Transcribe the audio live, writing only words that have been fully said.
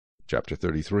Chapter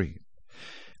 33.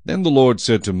 Then the Lord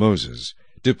said to Moses,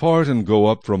 Depart and go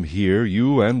up from here,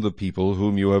 you and the people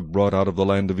whom you have brought out of the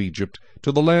land of Egypt,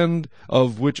 to the land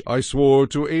of which I swore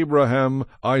to Abraham,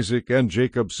 Isaac, and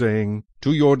Jacob, saying,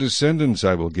 To your descendants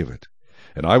I will give it.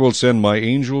 And I will send my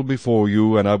angel before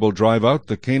you, and I will drive out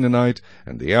the Canaanite,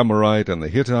 and the Amorite, and the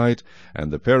Hittite,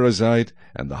 and the Perizzite,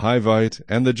 and the Hivite,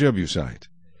 and the Jebusite.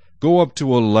 Go up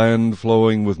to a land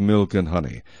flowing with milk and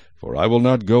honey, for I will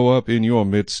not go up in your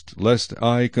midst, lest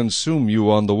I consume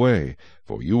you on the way,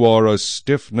 for you are a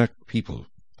stiff-necked people.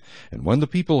 And when the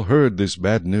people heard this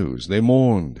bad news, they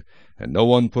mourned, and no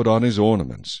one put on his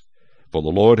ornaments. For the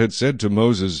Lord had said to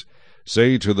Moses,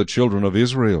 Say to the children of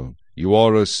Israel, You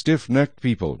are a stiff-necked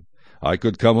people. I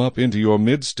could come up into your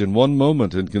midst in one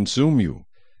moment and consume you.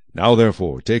 Now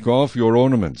therefore take off your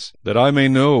ornaments, that I may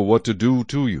know what to do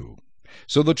to you.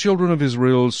 So the children of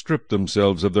Israel stripped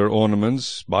themselves of their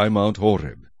ornaments by Mount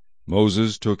Horeb.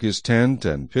 Moses took his tent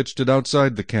and pitched it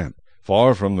outside the camp,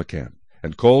 far from the camp,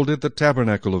 and called it the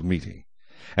tabernacle of meeting.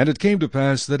 And it came to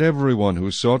pass that every one who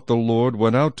sought the Lord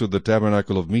went out to the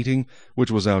tabernacle of meeting,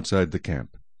 which was outside the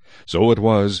camp. So it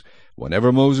was,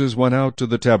 whenever Moses went out to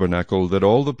the tabernacle, that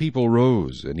all the people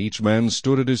rose, and each man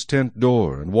stood at his tent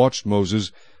door, and watched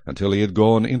Moses until he had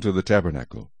gone into the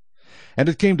tabernacle. And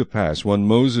it came to pass, when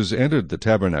Moses entered the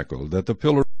tabernacle, that the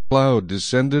pillar of cloud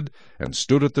descended and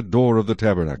stood at the door of the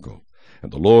tabernacle,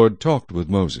 and the Lord talked with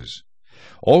Moses.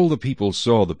 All the people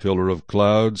saw the pillar of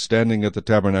cloud standing at the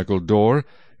tabernacle door,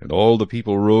 and all the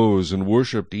people rose and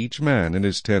worshipped each man in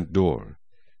his tent door.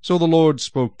 So the Lord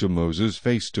spoke to Moses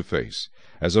face to face,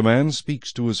 as a man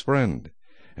speaks to his friend.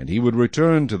 And he would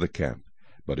return to the camp.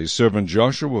 But his servant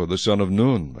Joshua the son of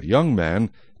Nun, a young man,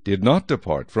 did not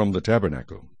depart from the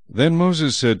tabernacle. Then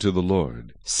Moses said to the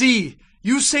Lord, See,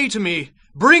 you say to me,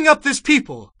 Bring up this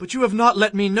people, but you have not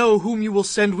let me know whom you will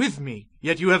send with me.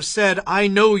 Yet you have said, I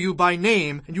know you by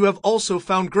name, and you have also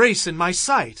found grace in my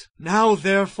sight. Now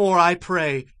therefore I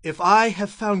pray, if I have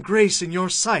found grace in your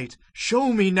sight,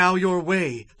 show me now your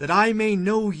way, that I may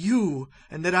know you,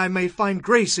 and that I may find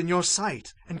grace in your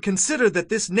sight, and consider that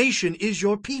this nation is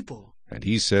your people. And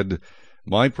he said,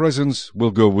 My presence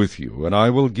will go with you, and I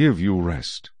will give you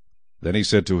rest. Then he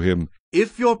said to him,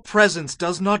 If your presence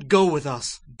does not go with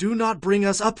us, do not bring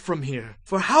us up from here.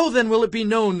 For how then will it be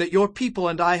known that your people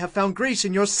and I have found grace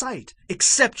in your sight,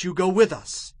 except you go with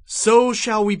us? So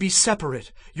shall we be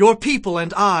separate, your people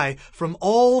and I, from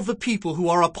all the people who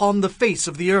are upon the face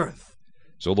of the earth.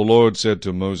 So the Lord said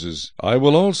to Moses, I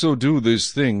will also do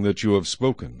this thing that you have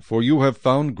spoken, for you have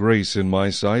found grace in my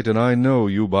sight, and I know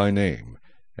you by name.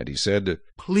 And he said,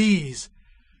 Please,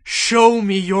 show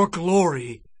me your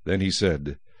glory. Then he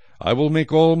said, I will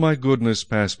make all my goodness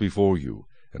pass before you,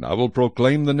 and I will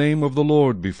proclaim the name of the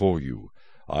Lord before you.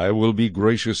 I will be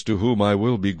gracious to whom I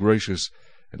will be gracious,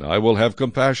 and I will have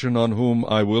compassion on whom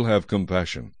I will have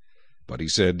compassion. But he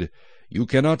said, You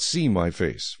cannot see my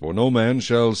face, for no man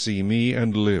shall see me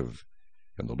and live.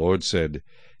 And the Lord said,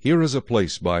 Here is a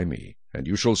place by me, and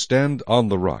you shall stand on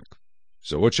the rock.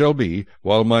 So it shall be,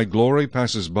 while my glory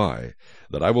passes by,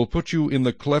 that I will put you in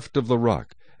the cleft of the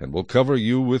rock, and will cover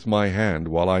you with my hand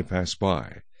while I pass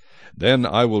by. Then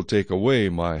I will take away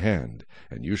my hand,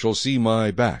 and you shall see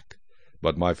my back,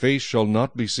 but my face shall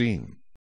not be seen.